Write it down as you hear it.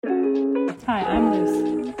Hi, I'm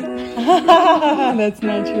Luce. That's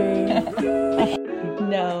not true.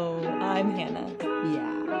 No, I'm Hanna.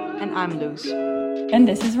 Yeah, and I'm Luce. And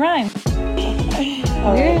this is RYME.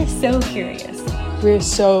 We're so curious. We're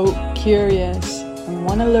so curious and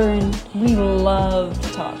want to learn We love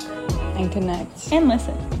to talk and connect. and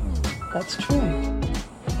listen. That's true.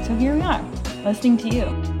 So here we are, listening to you.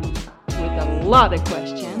 With a lot of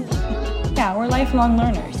questions. Yeah, we're lifelong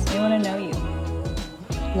learners. We want to know you.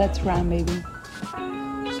 Let's rhyme, baby.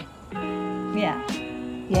 Yeah.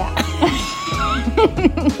 Yeah.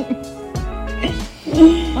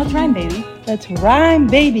 Let's rhyme, baby. Let's rhyme,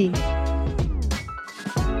 baby.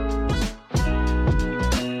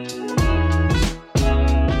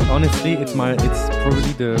 Honestly, it's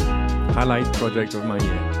probably the highlight project of my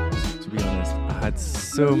year. To be honest, I had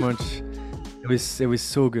so much. It was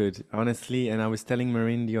so good, honestly. And I was telling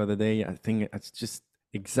Marine the other day, I think it's just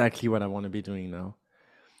exactly what I want to be doing now.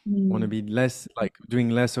 Want to be less like doing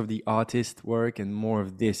less of the artist work and more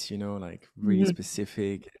of this, like really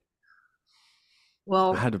specific. I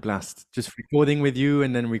Well, had a blast just recording with you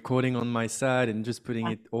and then recording on my side and just putting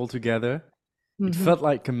it all together. It felt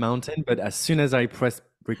like a mountain, but as soon as I pressed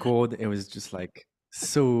record, it was just like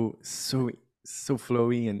so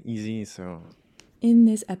flowy and easy. So In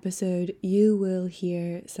this episode, you will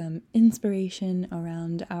hear some inspiration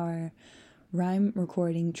around our RYME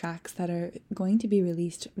recording tracks that are going to be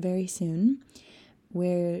released very soon,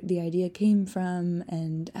 where the idea came from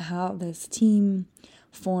and how this team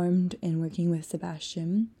formed in working with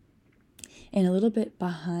Sebastian, and a little bit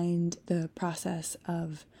behind the process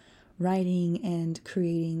of writing and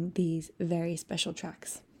creating these very special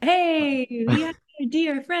tracks. Hey, we have our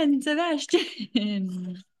dear friend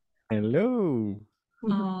Sebastian. hello.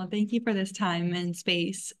 Oh, thank you for this time and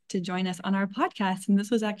space to join us on our podcast. And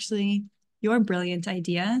this was actually your brilliant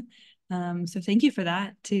idea. So thank you for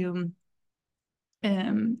that, to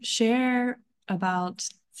share about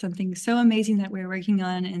something so amazing that we're working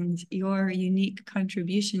on and your unique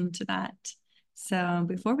contribution to that. So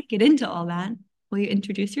before we get into all that, will you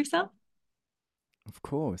introduce yourself? Of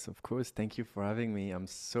course. Thank you for having me. I'm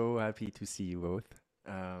so happy to see you both.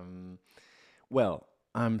 Well,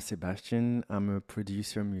 I'm Sebastian. I'm a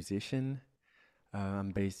producer, musician.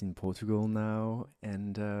 I'm based in Portugal now,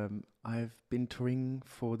 and I've been touring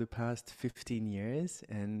for the past 15 years.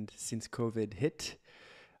 And since COVID hit,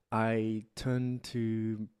 I turned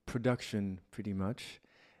to production pretty much,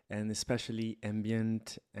 and especially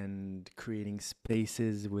ambient and creating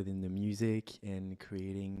spaces within the music and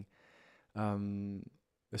creating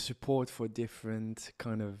a support for different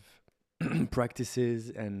kind of practices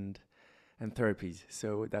and therapies.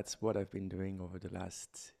 So that's what I've been doing over the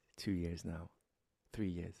last 2 years now. 3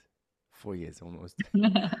 years, 4 years almost.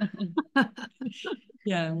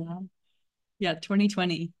 Yeah.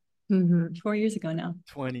 2020. 4 years ago now.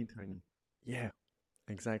 2020. Yeah,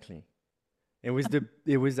 exactly. It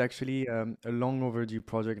was actually a long overdue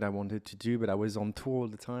project I wanted to do, but I was on tour all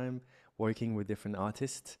the time, working with different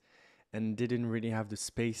artists, and didn't really have the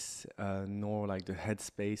space, nor like the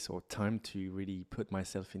headspace or time to really put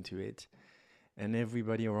myself into it. And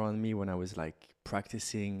everybody around me, when I was like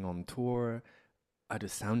practicing on tour, at a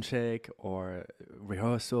sound check or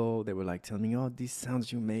rehearsal, they were like telling me, "Oh, these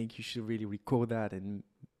sounds you make, you should really record that, and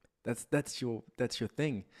that's your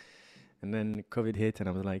thing." And then COVID hit, and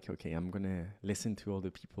I was like, "Okay, I'm gonna listen to all the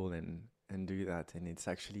people and do that." And it's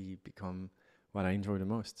actually become what I enjoy the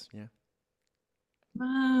most. Yeah.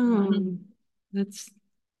 Wow, that's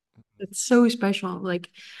so special. Like,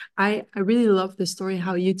 I really love the story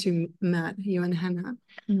how you two met, you and Hanna.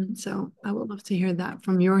 So I would love to hear that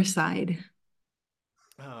from your side.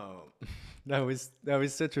 Oh, that was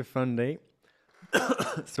such a fun day.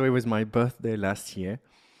 So it was my birthday last year.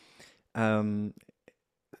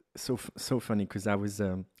 So funny because I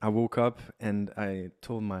woke up and I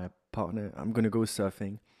told my partner I'm gonna go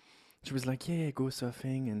surfing. She was like, "Yeah, go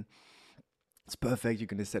surfing, and it's perfect. You're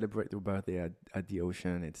gonna celebrate your birthday at the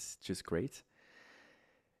ocean. It's just great."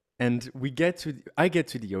 And I get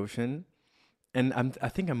to the ocean, and I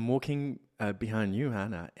think I'm walking behind you,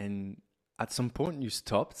 Hanna, and at some point you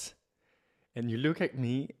stopped, and you look at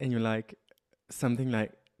me, and you're like something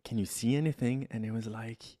like, "Can you see anything?" And it was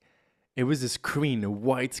like, it was a screen, a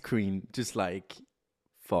white screen, just like,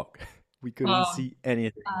 fuck, we couldn't see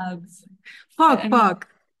anything. Fuck.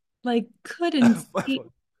 Like, couldn't see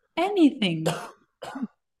anything.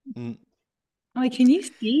 Like, can you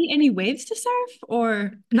see any waves to surf?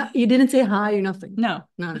 Or No, you didn't say hi or nothing. no?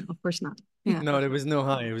 No, of course not. Yeah. No, there was no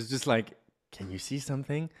hi. It was just like, "Can you see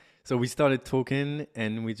something?" So we started talking,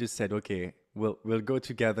 and we just said, "Okay, we'll go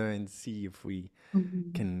together and see if we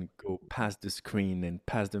can go past the screen and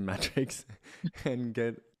past the matrix and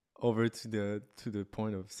get over to the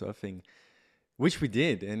point of surfing, which we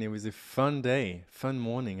did, and it was a fun day, fun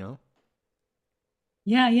morning, huh?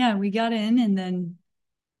 Yeah, we got in, and then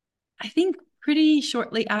I think pretty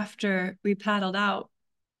shortly after we paddled out,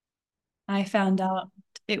 I found out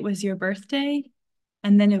it was your birthday.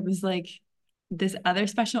 And then it was like this other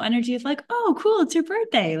special energy of like, oh, cool, it's your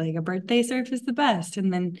birthday. Like a birthday surf is the best.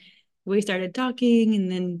 And then we started talking,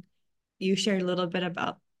 and then you shared a little bit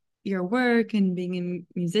about your work and being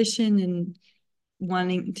a musician and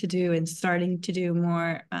wanting to do and starting to do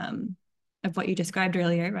more of what you described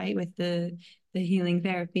earlier, right? With the healing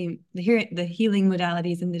therapy, the healing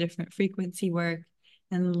modalities and the different frequency work.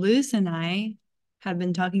 And Luce and I have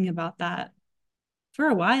been talking about that for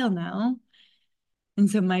a while now. And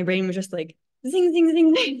so my brain was just like zing, zing,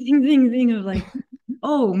 zing, zing, zing, zing, zing of like,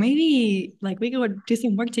 oh, maybe like we could do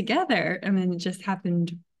some work together. And then it just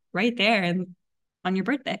happened right there and on your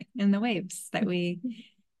birthday in the waves that we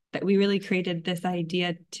really created this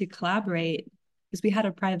idea to collaborate, because we had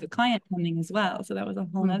a private client coming as well. So that was a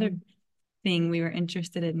whole other thing we were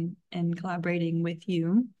interested in collaborating with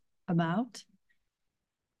you about.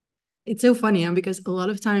 It's so funny, huh? Because a lot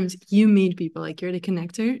of times you meet people, like you're the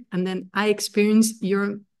connector, and then I experience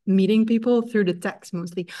your meeting people through the text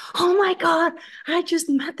mostly. Oh my God, I just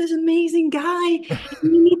met this amazing guy.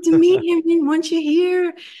 You need to meet him once you're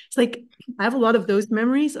here. It's like I have a lot of those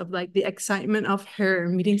memories of like the excitement of her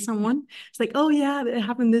meeting someone. It's like, oh yeah, it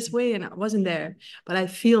happened this way, and I wasn't there, but I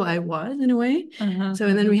feel I was in a way. So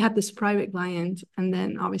and then we had this private client, and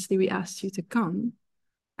then obviously we asked you to come.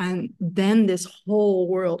 And then this whole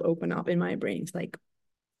world opened up in my brain. It's like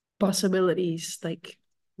possibilities, like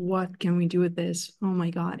what can we do with this? Oh my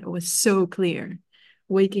God, it was so clear.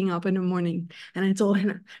 Waking up in the morning and I told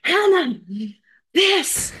Hannah,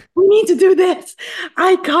 this, we need to do this.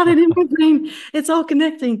 I got it in my brain. It's all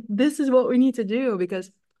connecting. This is what we need to do, because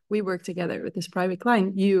we work together with this private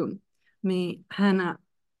client, you, me, Hanna,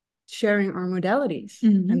 sharing our modalities.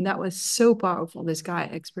 And that was so powerful. This guy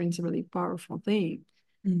experienced a really powerful thing.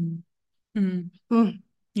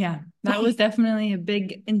 Yeah, that was definitely a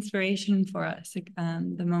big inspiration for us,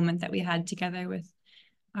 the moment that we had together with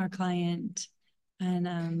our client.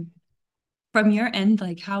 And from your end,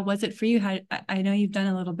 like, how was it for you? I know you've done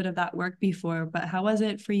a little bit of that work before, but how was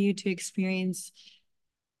it for you to experience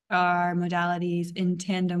our modalities in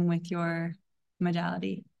tandem with your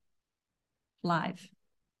modality live?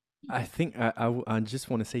 I think I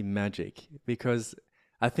just want to say magic, because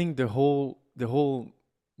I think the whole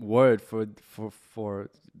word for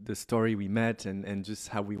the story we met and just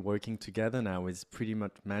how we're working together now is pretty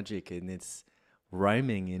much magic, and it's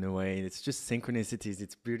rhyming in a way. It's just synchronicities.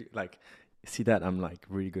 It's really like, see that I'm like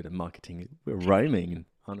really good at marketing. We're rhyming,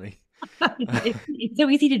 aren't we? It's so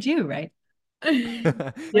easy to do, right?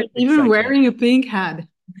 You're even wearing a pink hat.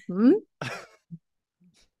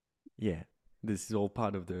 Yeah, this is all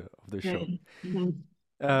part of the show.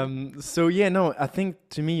 So yeah, no, I think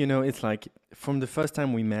to me, it's like from the first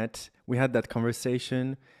time we met, we had that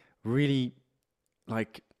conversation, really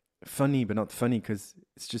like funny, but not funny because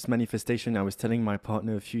it's just manifestation. I was telling my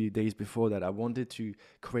partner a few days before that I wanted to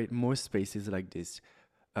create more spaces like this,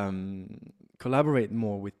 collaborate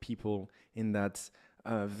more with people in that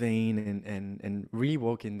vein, and really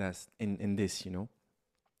work in that in this.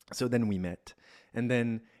 So then we met, and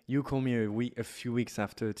then you called me a few weeks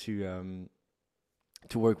after to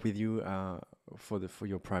work with you for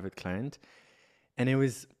your private client, and it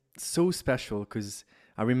was so special because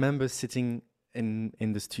I remember sitting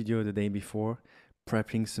in the studio the day before,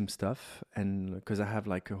 prepping some stuff, and because I have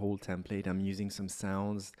like a whole template, I'm using some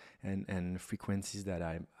sounds and frequencies that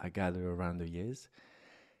I gather around the years,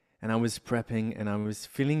 and I was prepping, and I was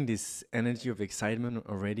feeling this energy of excitement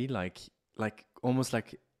already, like almost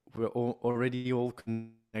like we're already all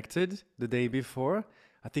connected the day before.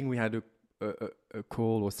 I think we had a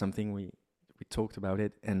call or something. We talked about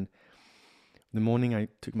it, and the morning I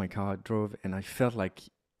took my car, drove, and I felt like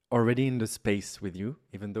already in the space with you,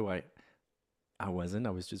 even though I wasn't. I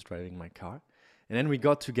was just driving my car, and then we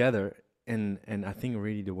got together, and I think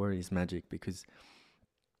really the word is magic, because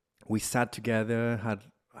we sat together, had,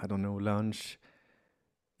 I don't know, lunch,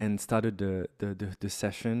 and started the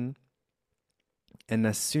session. And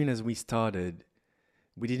as soon as we started,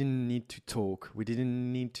 we didn't need to talk. We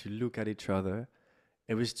didn't need to look at each other.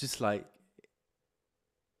 It was just like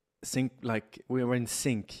we were in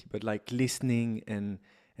sync, but like listening and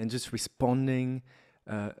just responding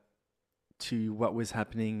to what was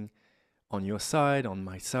happening on your side, on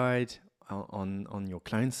my side, on your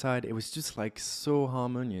client's side. It was just like so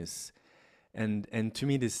harmonious. And to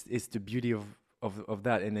me, this is the beauty of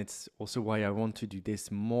that, and it's also why I want to do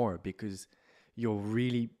this more, because you're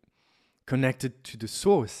really connected to the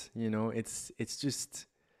source. You know, it's just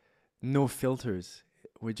no filters.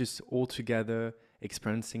 We're just all together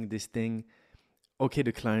experiencing this thing. Okay,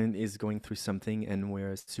 the client is going through something, and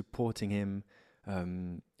we're supporting him,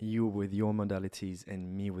 you with your modalities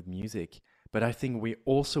and me with music. But I think we're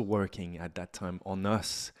also working at that time on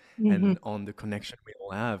us and on the connection we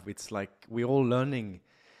all have. It's like we're all learning,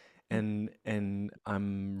 and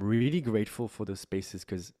I'm really grateful for those spaces,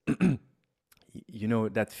 because you know,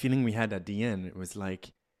 that feeling we had at the end, it was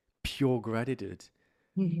like pure gratitude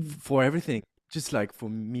for everything, just like for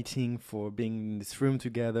meeting, for being in this room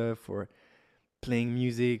together, for playing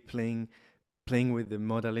music, playing with the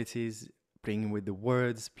modalities, playing with the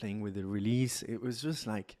words, playing with the release. It was just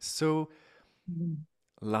like so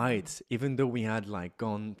light, even though we had like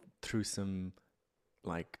gone through some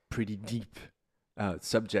like pretty deep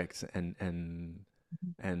subjects and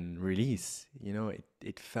release. You know,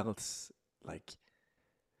 it felt like,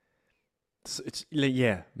 so it's like,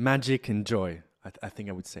 yeah, magic and joy. I think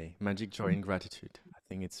I would say magic, joy, and gratitude. I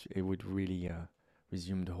think it would really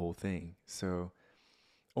resume the whole thing. So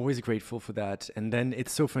always grateful for that. And then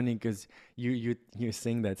it's so funny because you're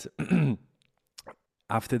saying that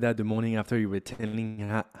after that, the morning after, you were telling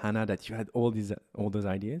Hannah that you had all those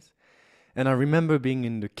ideas. And I remember being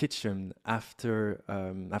in the kitchen after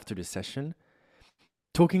the session,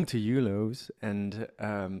 talking to you, Lowe's, and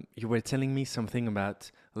you were telling me something about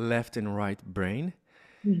left and right brain.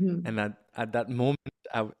 And at that moment,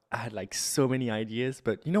 I had like so many ideas,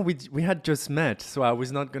 but you know, we had just met, so I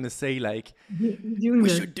was not gonna say like we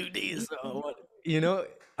should do this or what. You know,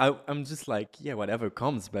 I'm just like, yeah, whatever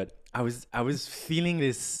comes. But I was feeling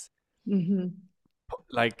this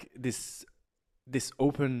like this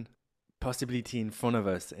open possibility in front of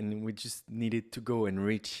us, and we just needed to go and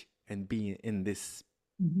reach and be in this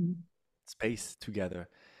space together.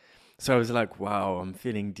 So I was like, wow, I'm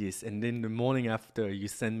feeling this. And then the morning after, you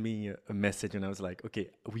sent me a message, and I was like, okay,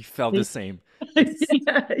 we felt the same.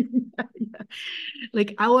 Yeah.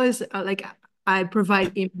 Like I was like, I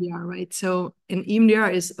provide EMDR, right? So an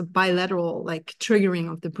EMDR is a bilateral like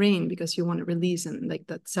triggering of the brain because you want to release, and like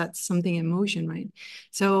that sets something in motion, right?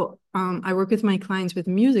 So I work with my clients with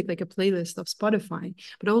music, like a playlist of Spotify,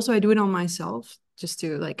 but also I do it on myself just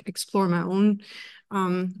to like explore my own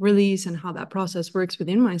release and how that process works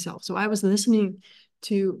within myself. So I was listening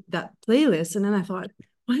to that playlist, and then I thought,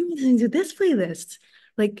 why am I listening to this playlist?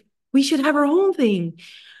 Like we should have our own thing.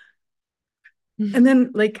 And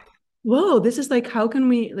then like, whoa, this is like, how can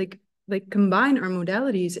we like combine our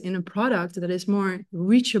modalities in a product that is more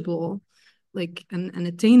reachable, like and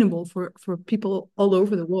attainable for people all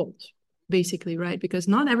over the world, basically, right? Because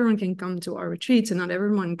not everyone can come to our retreats, and not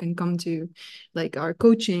everyone can come to like our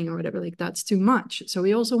coaching or whatever. Like that's too much. So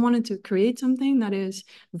we also wanted to create something that is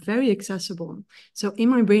very accessible. So in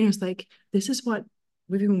my brain was like, this is what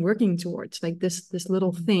we've been working towards, like this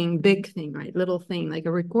little thing, big thing, right? Little thing, like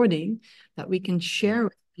a recording that we can share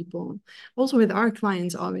with people. Also with our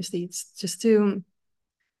clients, obviously, it's just to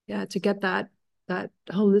get that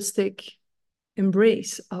holistic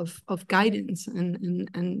embrace of guidance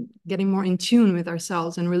and getting more in tune with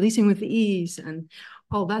ourselves and releasing with ease and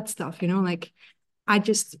all that stuff, you know. Like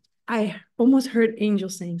I almost heard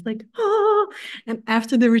angels saying like, oh. And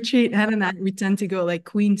after the retreat, Hannah and I, we tend to go like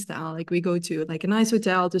queen style. Like we go to like a nice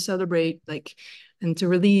hotel to celebrate, like, and to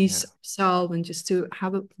release ourselves and just to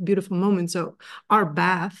have a beautiful moment. So our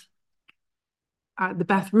bath, the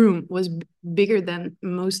bathroom was bigger than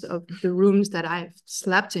most of the rooms that I've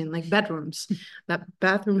slept in, like bedrooms. That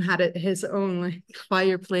bathroom had his own like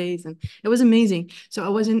fireplace, and it was amazing. So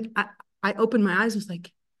I opened my eyes, was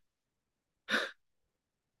like,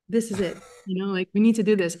 this is it, you know, like we need to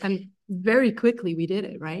do this. And very quickly we did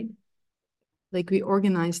it, right? Like we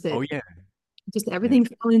organized it. Oh yeah. Just everything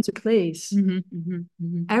fell into place.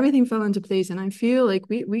 Everything fell into place. And I feel like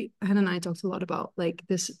we Hannah and I talked a lot about like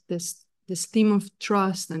this theme of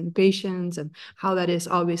trust and patience, and how that is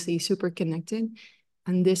obviously super connected.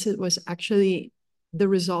 And this was actually the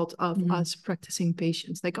result of us practicing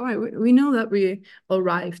patience. Like, all right, we know that we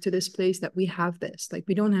arrived to this place, that we have this, like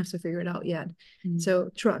we don't have to figure it out yet. So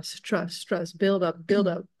trust, build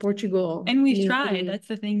up Portugal. And we've tried. That's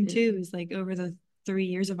the thing too, is like over the 3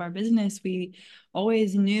 years of our business, we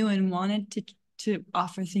always knew and wanted to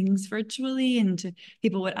offer things virtually, and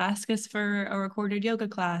people would ask us for a recorded yoga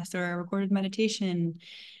class or a recorded meditation,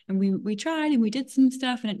 and we tried and we did some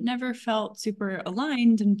stuff, and it never felt super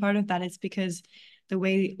aligned. And part of that is because the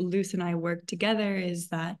way Luce and I work together is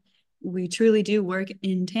that we truly do work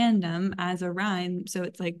in tandem as a rhyme. So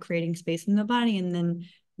it's like creating space in the body and then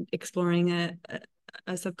exploring a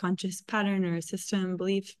subconscious pattern or a system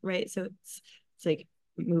belief, right? So it's like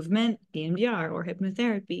movement, EMDR, or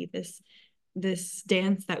hypnotherapy. This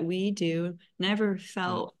dance that we do never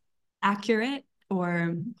felt accurate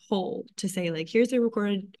or whole to say, like, here's a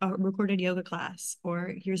recorded yoga class,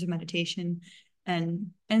 or here's a meditation.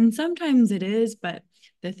 And sometimes it is, but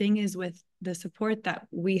the thing is, with the support that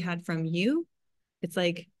we had from you, it's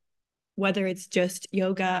like, whether it's just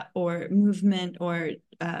yoga or movement or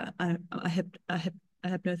a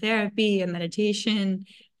hypnotherapy, a meditation,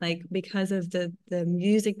 like, because of the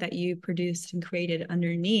music that you produced and created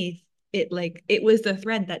underneath it, like, it was the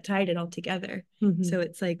thread that tied it all together. So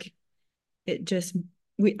it's like, it just,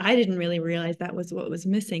 I didn't really realize that was what was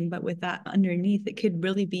missing, but with that underneath, it could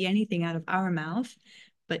really be anything out of our mouth,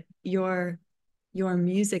 but your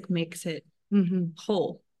music makes it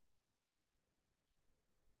whole.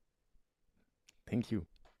 Thank you.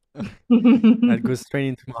 That goes straight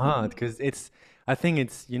into my heart, because I think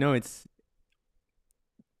it's, it's,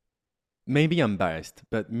 maybe I'm biased,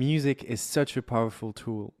 but music is such a powerful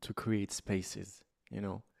tool to create spaces,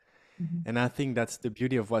 And I think that's the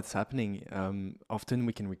beauty of what's happening. Often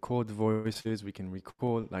we can record voices, we can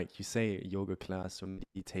record, like you say, a yoga class or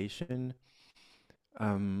meditation.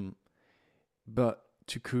 But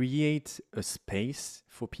to create a space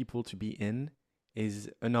for people to be in is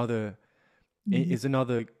another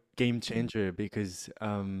game changer, because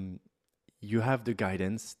you have the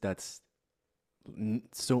guidance that's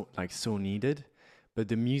so needed, but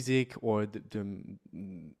the music or the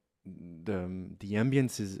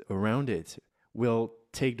ambiences around it will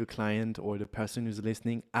take the client or the person who's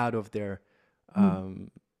listening out of their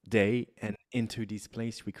day and into this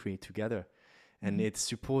place we create together. And it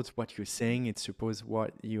supports what you're saying, it supports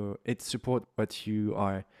what you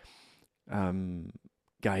are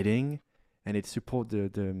guiding, and it supports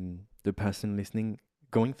the person listening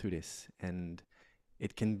going through this. And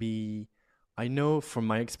it can be, I know from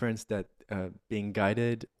my experience that being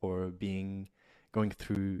guided or going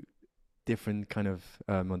through different kind of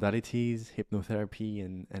modalities, hypnotherapy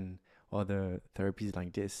and other therapies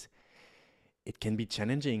like this, it can be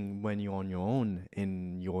challenging when you're on your own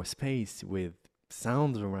in your space with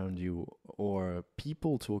sounds around you or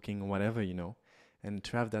people talking or whatever, and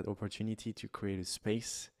to have that opportunity to create a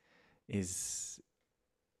space is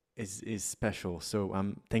special.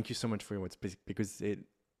 So thank you so much for your words, because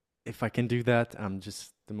if I can do that, I'm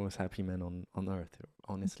just the most happy man on earth,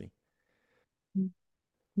 honestly.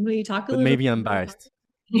 Will you talk a But little maybe I'm biased.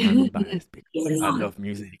 I'm biased because I love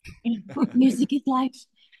music. Music is life.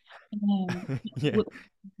 Yeah.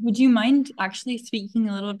 Would you mind actually speaking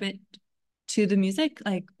a little bit to the music,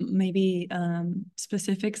 like maybe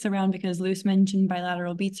specifics around, because Luce mentioned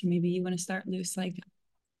bilateral beats, or maybe you want to start, Luce? Like,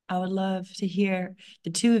 I would love to hear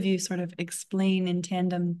the two of you sort of explain in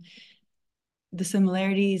tandem the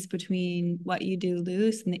similarities between what you do,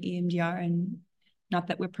 Luce, and the EMDR. And not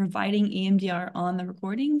that we're providing EMDR on the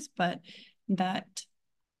recordings, but that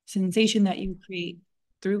sensation that you create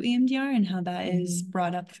through EMDR and how that is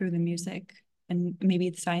brought up through the music, and maybe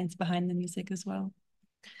the science behind the music as well.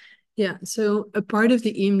 Yeah, so a part of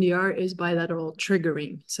the EMDR is bilateral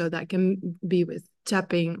triggering. So that can be with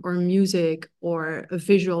tapping or music or a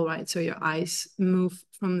visual, right? So your eyes move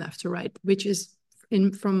from left to right, which is,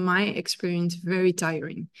 from my experience, very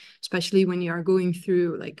tiring, especially when you are going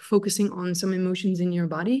through, like, focusing on some emotions in your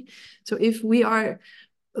body. So if we are,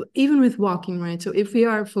 even with walking, right? So if we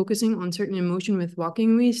are focusing on certain emotion with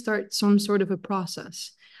walking, we start some sort of a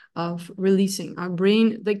process of releasing. Our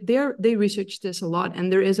brain, like, they research this a lot, and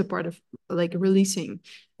there is a part of, like, releasing.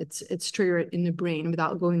 It's triggered in the brain.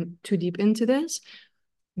 Without going too deep into this,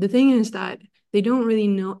 the thing is that they don't really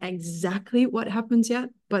know exactly what happens yet,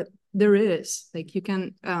 but there is, like, you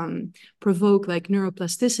can provoke, like,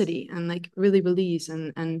 neuroplasticity and, like, really release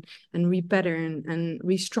and repattern and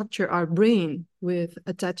restructure our brain with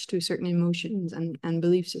attached to certain emotions and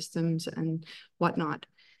belief systems and whatnot.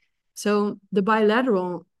 So the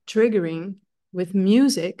bilateral triggering with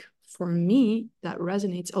music, for me, that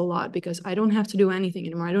resonates a lot, because I don't have to do anything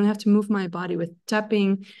anymore. I don't have to move my body with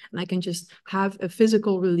tapping, and I can just have a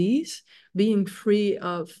physical release, being free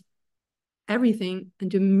of everything,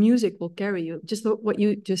 and the music will carry you. Just what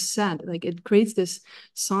you just said, like, it creates this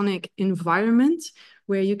sonic environment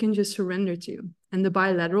where you can just surrender to. And the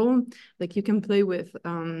bilateral, like, you can play with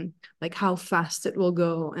like how fast it will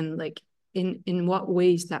go, and like in what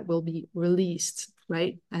ways that will be released,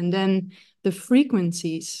 right? And then the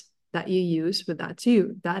frequencies that you use with that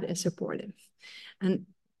too, that is supportive. And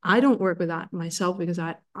I don't work with that myself because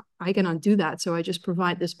I cannot do that. So I just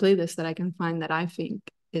provide this playlist that I can find that I think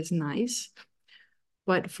is nice.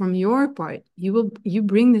 But from your part, you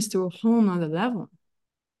bring this to a whole nother level.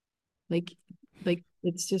 Like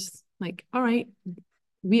it's just like, all right,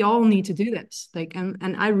 we all need to do this. Like,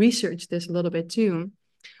 and I researched this a little bit too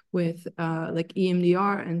with like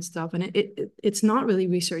EMDR and stuff, and it's not really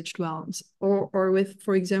researched well. Or with,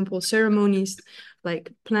 for example, ceremonies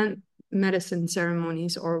like plant medicine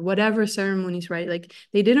ceremonies or whatever ceremonies, right? Like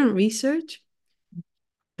they didn't research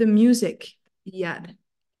the music yet,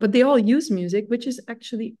 but they all use music, which is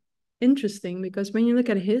actually interesting because when you look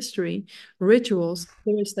at history, rituals,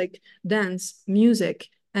 there's like dance, music,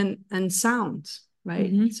 and sounds,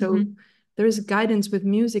 right? So there's guidance with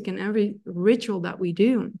music in every ritual that we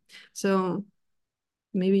do. So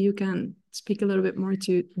maybe you can speak a little bit more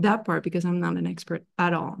to that part because I'm not an expert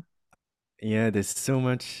at all. Yeah, there's so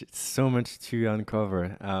much to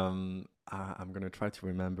uncover. I'm gonna try to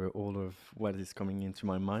remember all of what is coming into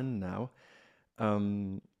my mind now.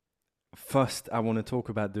 Um, First, I want to talk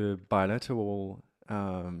about the bilateral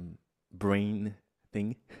brain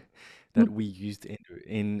thing that we used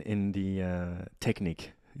in the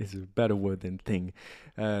technique is a better word than thing.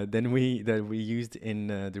 Then we used in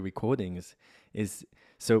the recordings is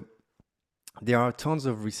so there are tons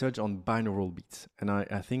of research on binaural beats, and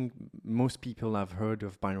I think most people have heard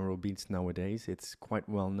of binaural beats nowadays. It's quite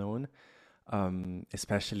well known,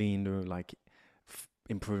 especially in the like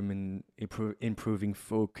improving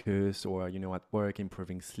focus, or at work,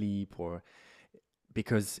 improving sleep, or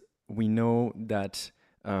because we know that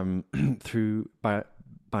through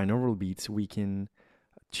binaural beats we can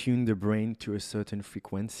tune the brain to a certain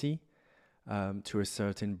frequency, to a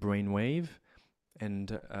certain brain wave.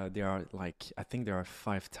 And there are I think there are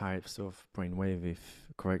 5 types of brainwave. If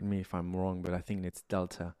correct me if I'm wrong, but I think it's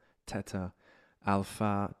delta, theta,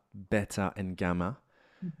 alpha, beta, and gamma,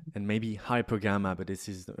 and maybe hyper gamma. But this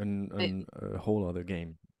is a whole other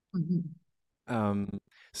game.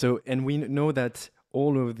 So, and we know that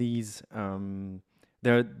all of these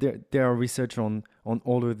there are research on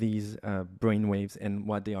all of these brain waves and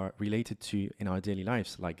what they are related to in our daily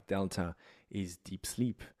lives. Like delta is deep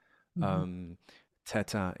sleep.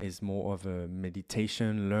 Theta is more of a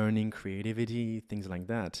meditation, learning, creativity, things like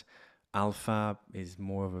that. Alpha is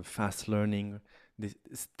more of a fast learning,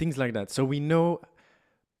 things like that. So we know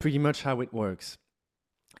pretty much how it works.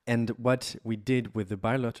 And what we did with the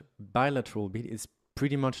bilateral beat is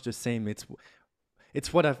pretty much the same.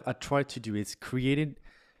 It's what I tried to do. It's creating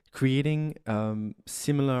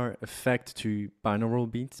similar effect to binaural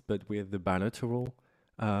beats, but with the bilateral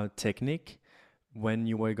technique. When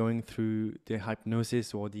you were going through the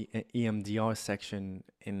hypnosis or the EMDR section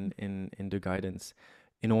in the guidance,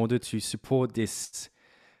 in order to support this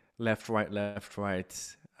left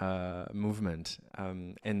right movement,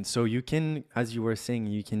 and so you can, as you were saying,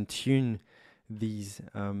 you can tune these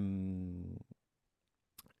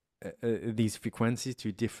frequencies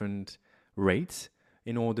to different rates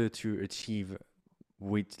in order to achieve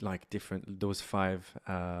with those 5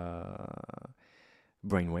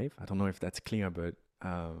 brainwave. I don't know if that's clear, but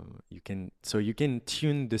you can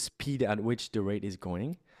tune the speed at which the rate is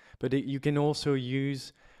going, but you can also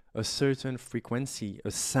use a certain frequency, a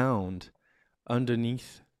sound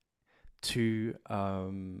underneath to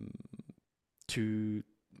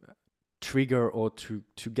trigger or to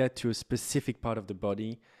get to a specific part of the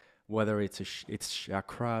body, whether it's it's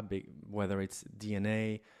chakra, whether it's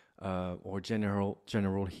DNA, or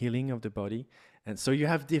general healing of the body. And so you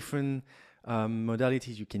have different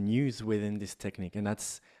modalities you can use within this technique, and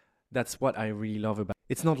that's what I really love about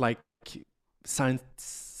it. It's not like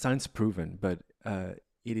science proven, but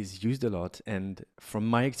it is used a lot. And from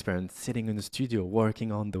my experience, sitting in the studio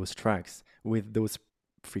working on those tracks with those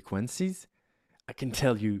frequencies, I can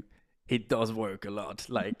tell you it does work a lot.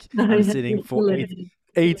 Like I'm sitting for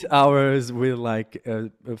 8 hours with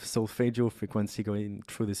a solfeggio frequency going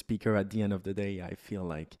through the speaker. At the end of the day, I feel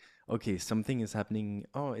like, okay, something is happening.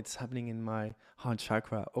 Oh, it's happening in my heart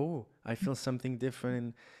chakra. Oh, I feel something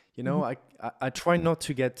different. I try not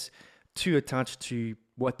to get too attached to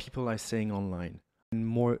what people are saying online. I'm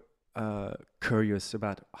more curious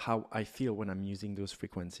about how I feel when I'm using those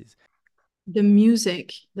frequencies. The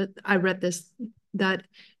music that I read this, that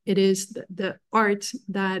it is the art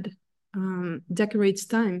that decorates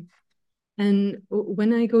time. And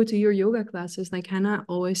when I go to your yoga classes, like Hanna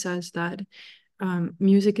always says that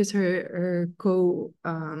music is her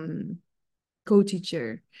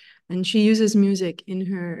co-teacher, and she uses music in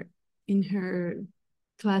her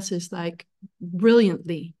classes like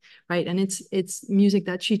brilliantly, right? And it's music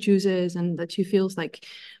that she chooses and that she feels like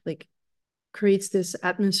creates this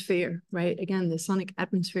atmosphere, right? Again, the sonic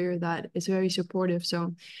atmosphere that is very supportive.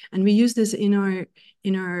 So, and we use this in our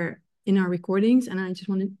recordings. And I just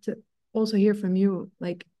wanted to also hear from you,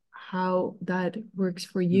 like how that works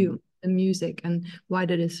for you, the music, and why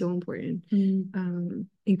that is so important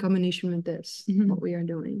in combination with this, what we are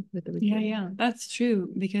doing with the recording. Yeah, that's true,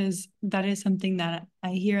 because that is something that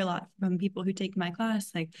I hear a lot from people who take my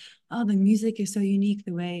class, like, oh, the music is so unique,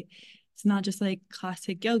 the way it's not just like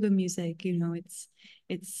classic yoga music, you know, it's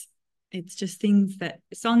just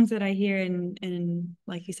songs that I hear and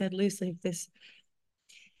like you said, loose, like this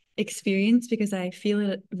experience, because I feel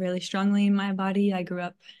it really strongly in my body. I grew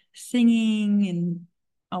up singing and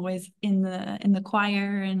always in the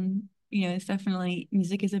choir, and you know, it's definitely,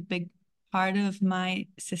 music is a big part of my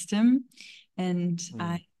system. And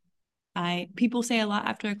I people say a lot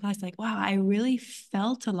after a class, like, wow, I really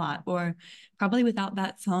felt a lot, or probably without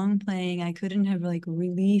that song playing, I couldn't have like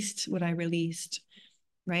released what I released,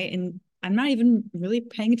 right? And I'm not even really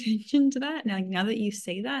paying attention to that now that you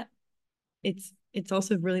say that. It's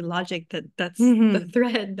also really logic that that's the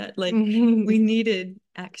thread that like we needed,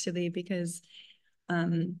 actually, because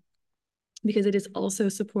it is also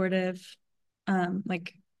supportive,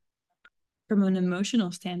 like from an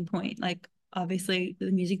emotional standpoint. Like, obviously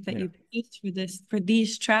the music that you produce for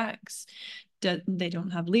these tracks, they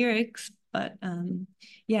don't have lyrics, but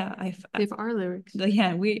yeah, they have our lyrics.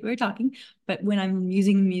 Yeah, we're talking, but when I'm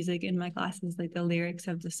using music in my classes, like the lyrics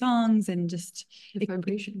of the songs and just the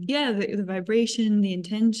vibration, the vibration, the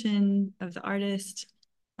intention of the artist,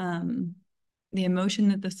 the emotion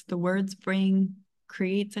that the words bring,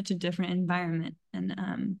 create such a different environment.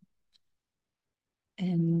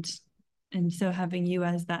 And so having you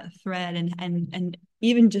as that thread, and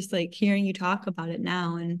even just like hearing you talk about it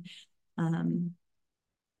now, and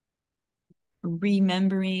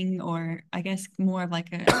remembering, or I guess more of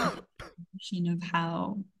like a notion of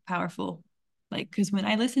how powerful, like, because when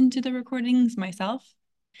I listen to the recordings myself,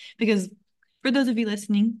 because for those of you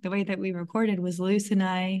listening, the way that we recorded was Luce and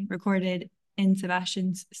I recorded in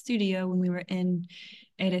Sebastian's studio when we were in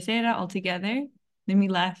Eresera all together. Then we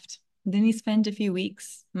left. Then he spent a few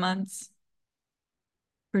weeks, months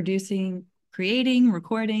creating,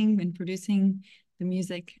 recording, and producing the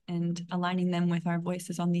music and aligning them with our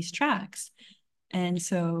voices on these tracks. And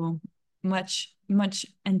so much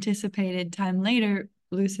anticipated time later,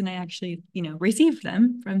 Luce and I actually, received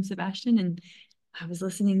them from Sebastian, and I was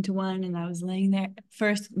listening to one, and I was laying there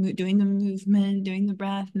first doing the movement, doing the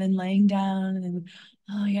breath, and then laying down, and then,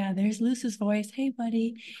 oh yeah, there's Luce's voice. Hey,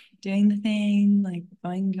 buddy, doing the thing, like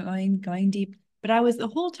going deep. But I was the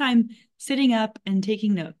whole time sitting up and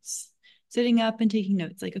taking notes,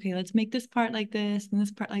 like, okay, let's make this part like this and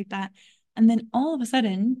this part like that. And then all of a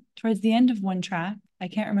sudden, towards the end of one track, I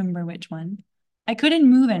can't remember which one, I couldn't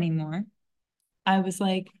move anymore. I was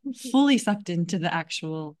like fully sucked into the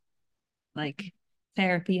actual like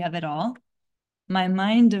therapy of it all. My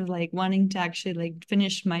mind of like wanting to actually like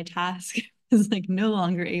finish my task is like no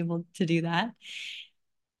longer able to do that.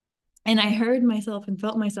 And I heard myself and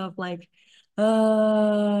felt myself like,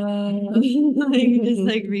 like just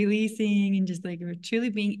like releasing and just like truly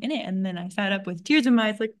being in it. And then I sat up with tears in my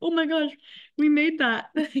eyes, like, oh my gosh, we made that.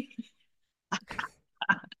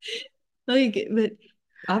 Like, but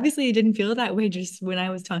obviously it didn't feel that way just when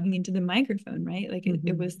I was talking into the microphone, right? Like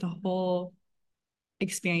it was the whole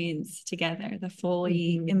experience together, the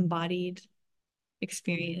fully embodied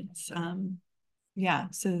experience. Yeah,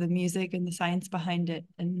 so the music and the science behind it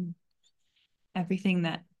and everything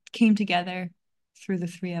that came together through the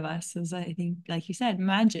three of us is, I think, like you said,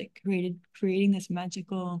 magic, creating this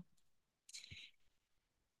magical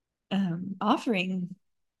offering.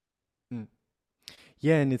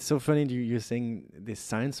 Yeah, and it's so funny you're saying the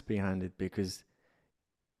science behind it, because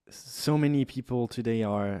so many people today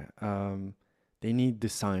are they need the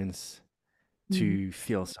science to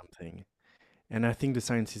feel something. And I think the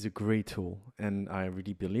science is a great tool, and I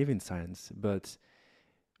really believe in science. But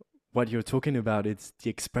what you're talking about, it's the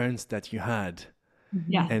experience that you had.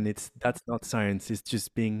 Yeah. And that's not science. It's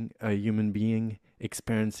just being a human being,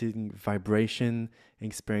 experiencing vibration,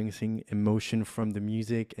 experiencing emotion from the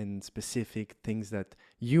music and specific things that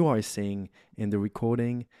you are saying in the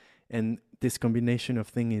recording. And this combination of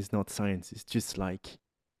things is not science. It's just like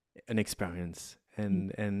an experience.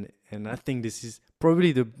 And I think this is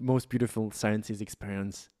probably the most beautiful science is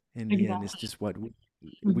experience. In the end, it's just what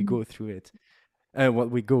we go through it,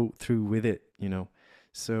 what we go through with it, you know.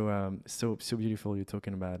 So so beautiful you're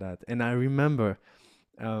talking about that. And I remember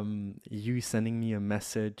you sending me a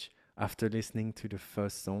message after listening to the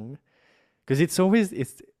first song, because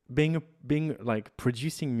it's being like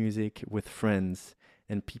producing music with friends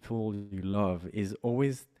and people you love is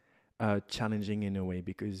always challenging in a way,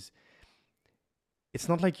 because it's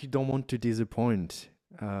not like you don't want to disappoint,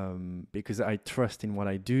 because I trust in what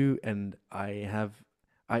I do, and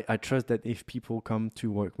I trust that if people come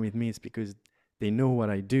to work with me, it's because they know what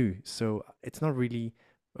I do. So it's not really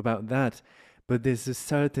about that, but there's a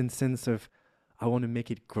certain sense of I want to make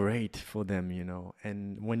it great for them, you know.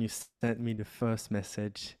 And when you sent me the first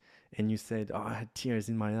message and you said, "Oh, I had tears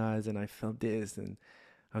in my eyes and I felt this," and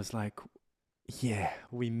I was like, "Yeah,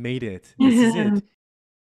 we made it. This is it."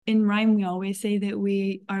 In RYME, we always say that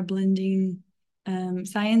we are blending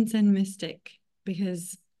science and mystic,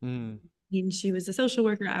 because she was a social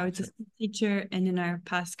worker, I was a school teacher, and in our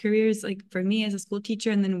past careers, like for me as a school teacher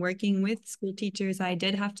and then working with school teachers, I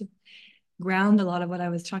did have to ground a lot of what I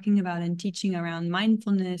was talking about and teaching around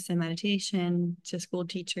mindfulness and meditation to school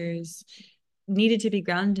teachers needed to be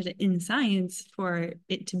grounded in science for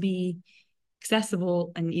it to be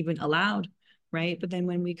accessible and even allowed, right? But then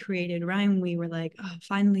when we created RYME, we were like, oh,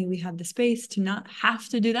 finally we have the space to not have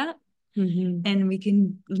to do that. And we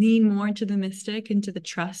can lean more into the mystic and to the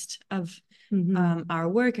trust of our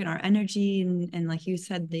work and our energy, and like you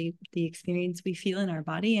said, the experience we feel in our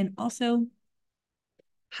body, and also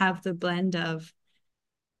have the blend of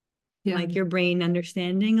like your brain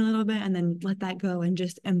understanding a little bit and then let that go and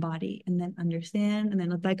just embody, and then understand and then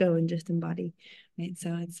let that go and just embody, right?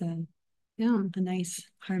 So it's a nice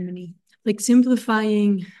harmony, like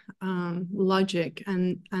simplifying logic.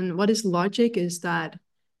 And what is logic is that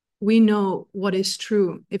we know what is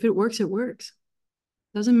true. If it works, it works.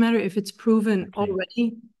 Doesn't matter if it's proven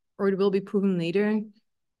already or it will be proven later.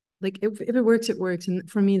 Like if it works, it works. And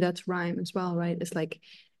for me, that's RYME as well, right? It's like,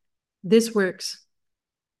 this works.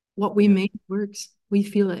 What we make works. We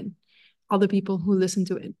feel it. Other people who listen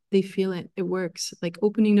to it, they feel it. It works. Like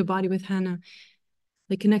opening the body with Hanna,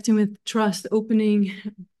 like connecting with trust, opening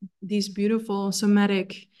these beautiful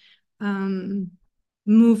somatic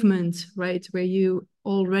movements, right? Where you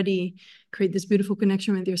already create this beautiful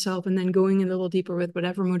connection with yourself, and then going a little deeper with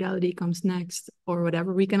whatever modality comes next or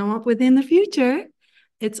whatever we can come up with in the future.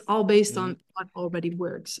 It's all based on what already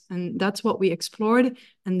works. And that's what we explored.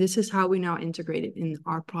 And this is how we now integrate it in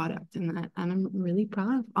our product. And I'm really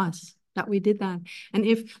proud of us that we did that. And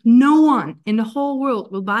if no one in the whole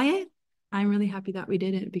world will buy it, I'm really happy that we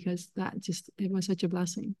did it, because it was such a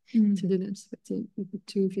blessing to do this with the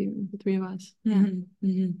two of you, the three of us.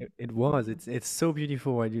 It was. It's so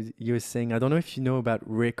beautiful what you were saying. I don't know if you know about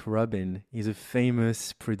Rick Rubin. He's a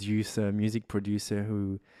famous producer, music producer,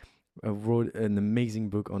 who wrote an amazing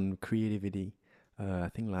book on creativity. I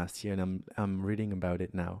think last year, and I'm reading about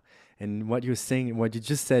it now. And what you're saying, what you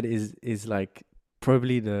just said, is like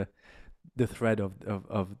probably the thread of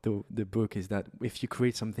the book, is that if you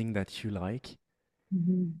create something that you like,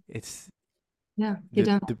 it's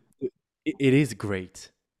it is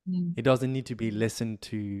great. It doesn't need to be listened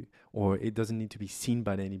to, or it doesn't need to be seen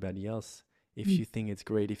by anybody else. If you think it's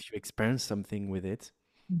great, if you experience something with it,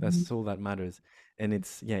 that's all that matters. And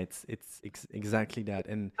it's exactly that.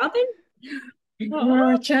 And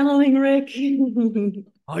we're channeling Rick.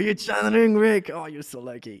 oh, you're channeling Rick. Oh, you're so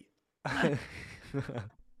lucky.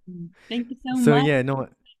 Thank you so So much. yeah, no,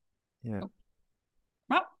 yeah.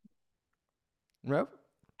 Rob? Rob?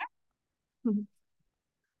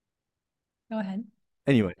 Go ahead.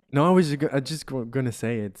 Anyway, no, I just gonna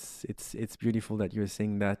say it's beautiful that you're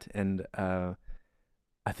saying that, and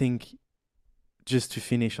I think just to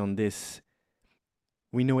finish on this,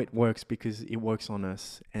 we know it works because it works on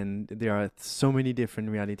us, and there are so many different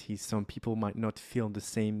realities. Some people might not feel the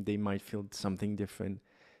same; they might feel something different,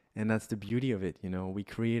 and that's the beauty of it. You know, we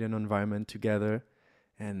create an environment together,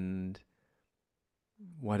 and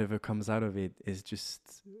whatever comes out of it is just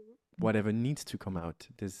whatever needs to come out.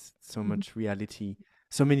 There's so much reality,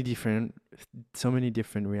 so many different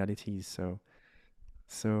realities.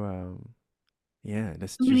 So yeah,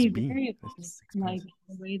 let's So many just be. variables, like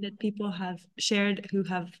the way that people have shared, who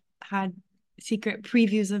have had secret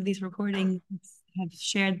previews of these recordings, have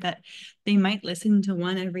shared that they might listen to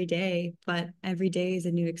one every day, but every day is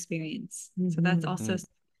a new experience. So that's also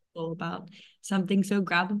cool about something so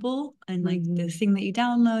grabbable, and like this thing that you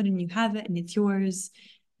download and you have it and it's yours,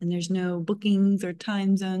 and there's no bookings or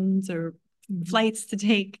time zones or flights to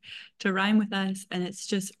take to RYME with us, and it's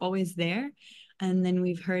just always there. And then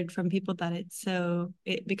we've heard from people that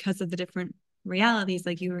because of the different realities,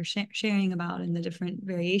 like you were sharing about, and the different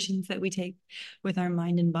variations that we take with our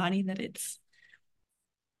mind and body, that it's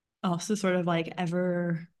also sort of like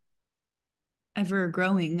ever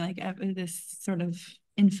growing, like this sort of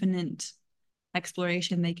infinite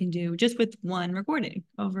exploration they can do just with one recording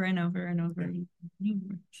over and over and over and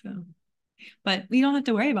over. So But we don't have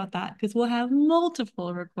to worry about that because we'll have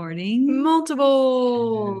multiple recordings.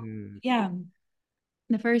 Multiple. Yeah.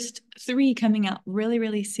 The first 3 coming out really,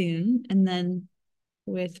 really soon. And then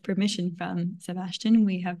with permission from Sebastian,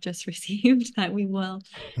 we have just received that we will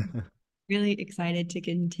really excited to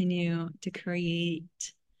continue to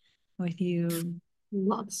create with you.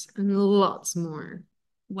 Lots and lots more.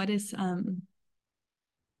 What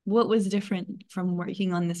was different from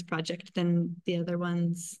working on this project than the other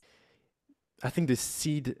ones? I think the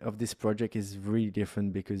seed of this project is really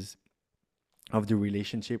different because of the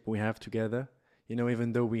relationship we have together. You know,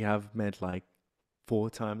 even though we have met like 4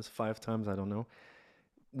 times, 5 times, I don't know,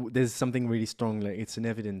 there's something really strong. Like it's an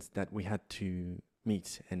evidence that we had to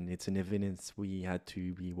meet, and it's an evidence we had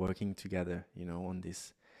to be working together, you know, on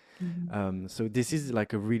this. So this is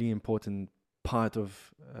like a really important part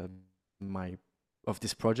of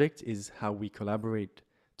this project, is how we collaborate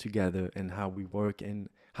together and how we work and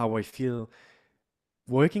how I feel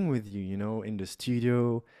working with you, you know, in the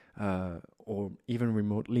studio or even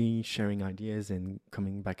remotely, sharing ideas and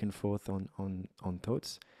coming back and forth on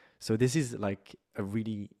thoughts. So this is like a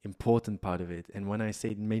really important part of it. And when I say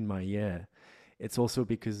it made my year, it's also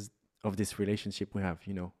because of this relationship we have,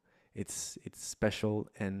 you know. It's special,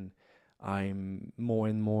 and I'm more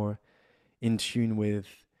and more in tune with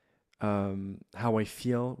how I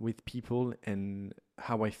feel with people and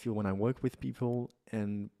how I feel when I work with people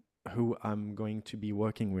and who I'm going to be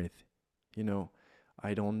working with. You know,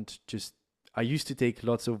 I used to take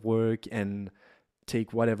lots of work and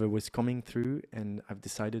take whatever was coming through, and I've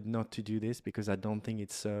decided not to do this because I don't think it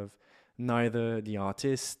serves neither the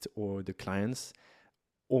artist or the clients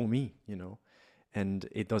or me, you know, and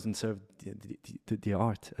it doesn't serve the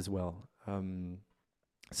art as well.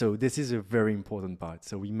 So this is a very important part.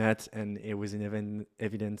 So we met, and it was an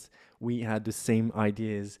evidence. We had the same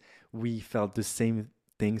ideas. We felt the same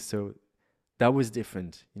things. So that was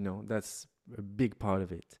different, you know, that's a big part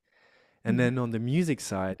of it. And then on the music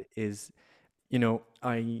side is, you know,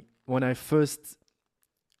 when I first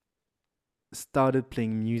started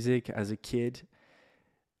playing music as a kid,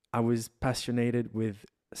 I was passionate with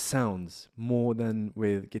sounds more than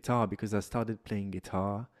with guitar, because I started playing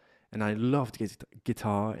guitar and I loved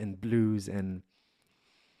guitar and blues and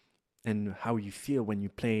how you feel when you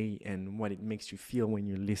play and what it makes you feel when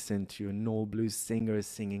you listen to an old blues singer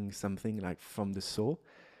singing something like from the soul.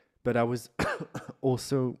 But I was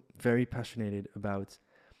also very passionate about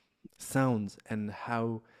sounds and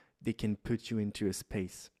how they can put you into a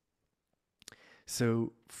space.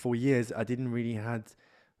 So for years, I didn't really had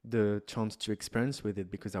the chance to experience with it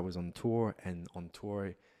because I was on tour, and on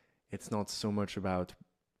tour, it's not so much about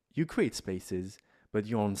you create spaces, but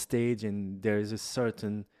you're on stage and there is a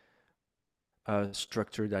certain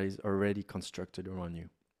structure that is already constructed around you,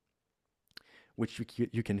 which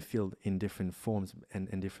you can feel in different forms and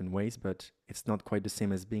in different ways, but it's not quite the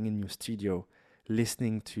same as being in your studio,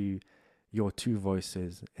 listening to your 2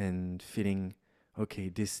 voices and feeling, okay,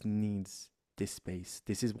 this needs this space.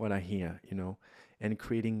 This is what I hear, you know, and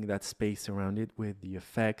creating that space around it with the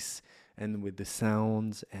effects and with the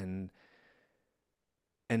sounds and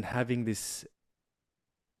having this,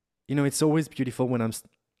 you know, it's always beautiful when I'm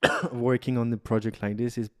working on the project like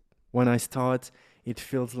this, is when I start, it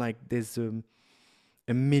feels like there's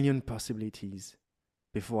a million possibilities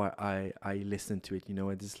before I listen to it, you know.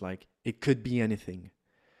 It's like it could be anything,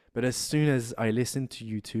 but as soon as I listened to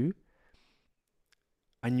you two,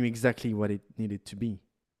 I knew exactly what it needed to be.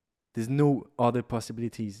 There's no other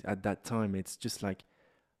possibilities at that time. It's just like,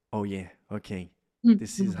 oh yeah, okay,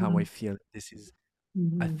 this is how I feel. This is,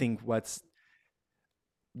 I think, what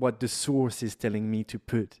the source is telling me to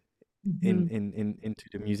put into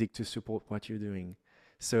the music to support what you're doing.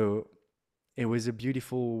 So it was a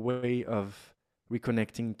beautiful way of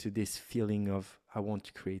reconnecting to this feeling of, I want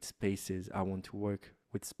to create spaces, I want to work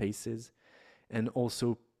with spaces, and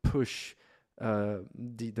also push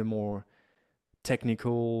the more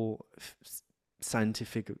technical,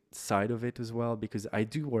 scientific side of it as well, because I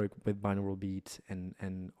do work with binaural beats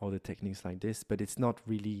and other techniques like this, but it's not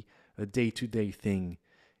really a day-to-day thing.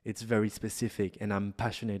 It's very specific, and I'm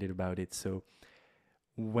passionate about it. So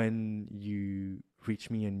when you reach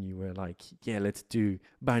me and you were like, yeah, let's do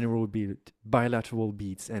bilateral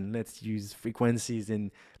beats and let's use frequencies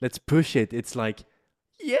and let's push it, it's like,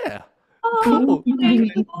 yeah, cool.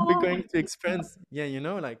 We're going to experience, yeah, you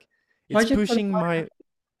know, like it's pushing my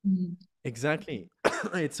exactly.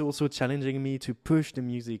 It's also challenging me to push the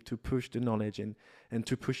music, to push the knowledge, and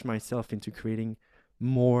to push myself into creating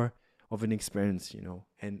more of an experience, you know,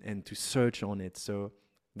 and to search on it. So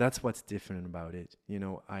that's what's different about it. You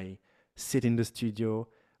know, I sit in the studio,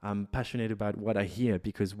 I'm passionate about what I hear,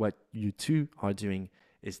 because what you two are doing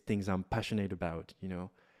is things I'm passionate about, you know,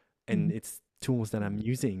 and it's tools that I'm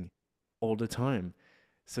using all the time.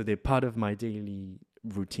 So they're part of my daily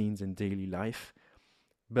routines and daily life.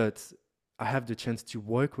 But I have the chance to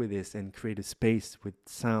work with this and create a space with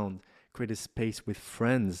sound, create a space with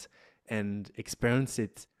friends, and experience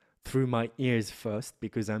it through my ears first,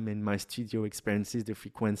 because I'm in my studio, experiences the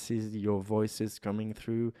frequencies, your voices coming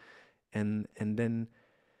through, and then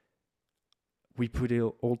we put it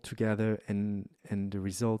all together, and the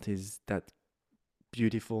result is that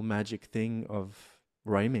beautiful magic thing of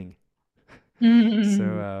rhyming.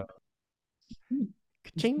 So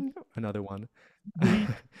ka-ching, another one.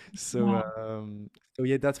 So Wow. so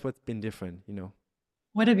yeah, that's what's been different, you know.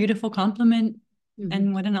 What a beautiful compliment,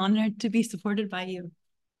 and what an honor to be supported by you.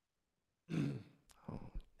 Oh,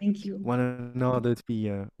 Thank you. what an honor to be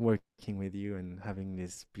working with you and having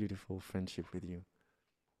this beautiful friendship with you.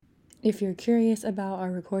 If you're curious about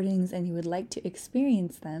our recordings and you would like to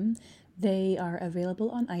experience them, they are available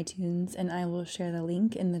on iTunes, and I will share the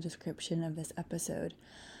link in the description of this episode.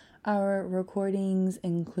 Our recordings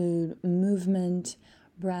include movement,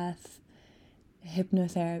 breath,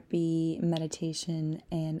 hypnotherapy, meditation,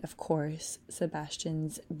 and of course,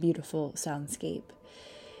 Sebastian's beautiful soundscape.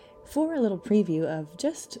 For a little preview of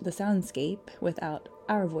just the soundscape without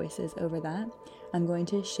our voices over that, I'm going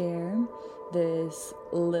to share this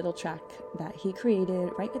little track that he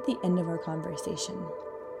created right at the end of our conversation.